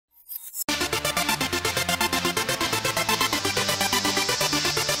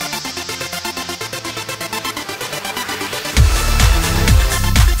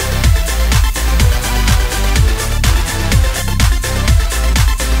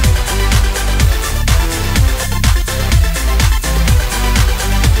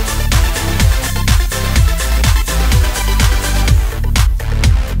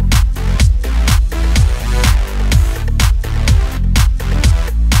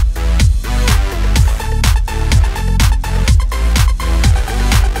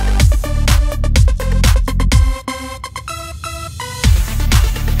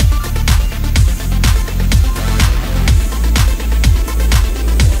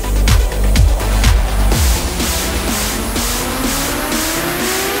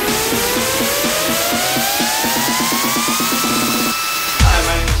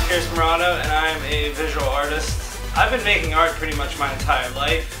a visual artist. I've been making art pretty much my entire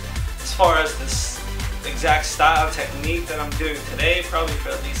life. As far as this exact style technique that I'm doing today, probably for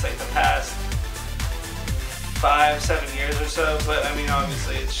at least like the past 5-7 years or so, but I mean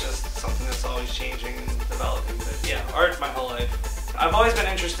obviously it's just something that's always changing and developing. But yeah, art my whole life. I've always been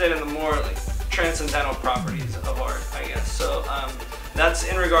interested in the more like transcendental properties of art, I guess. So that's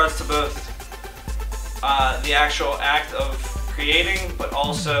in regards to both the actual act of creating, but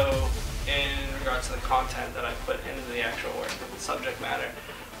also in regards to the content that I put into the actual work, the subject matter.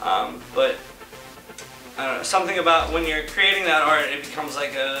 But I don't know, something about when you're creating that art, it becomes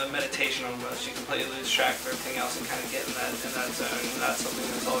like a meditation almost. You completely lose track of everything else and kind of get in that zone, and that's something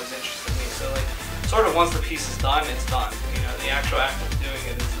that's always interested me. So like, sort of once the piece is done, it's done. You know, the actual act of doing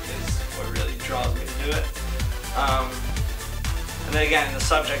it is what really draws me to do it. And then again, the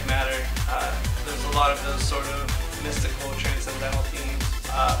subject matter, there's a lot of those sort of mystical, transcendental themes.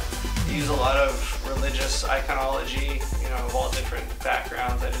 Use a lot of religious iconology, you know, of all different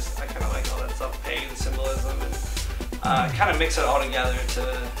backgrounds. I kind of like all that stuff, pagan symbolism, and kind of mix it all together to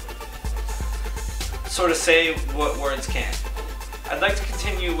sort of say what words can't. I'd like to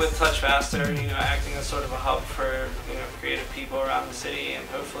continue with Touch Faster, you know, acting as sort of a hub for, you know, creative people around the city, and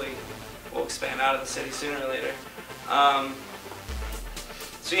hopefully we'll expand out of the city sooner or later.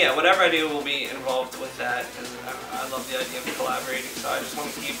 So yeah, whatever I do will be involved with that, because I love the idea of collaborating. So I just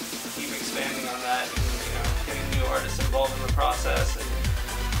want to keep expanding on that, and, you know, getting new artists involved in the process, and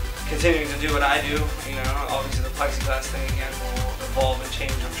continuing to do what I do. You know, obviously the plexiglass thing again will evolve and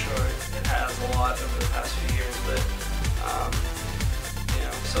change. I'm sure it has a lot over the past few years, but you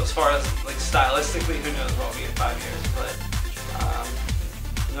know, so as far as like stylistically, who knows what I'll be in 5 years, but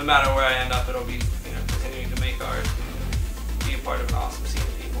no matter where I end up, it'll be, you know, continuing to make art and be a part of an awesome scene.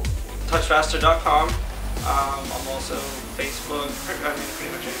 Touchfaster.com. I'm also Facebook, I mean pretty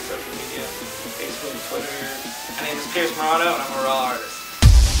much any social media, Facebook, Twitter. My name is MARRATTO and I'm a raw artist.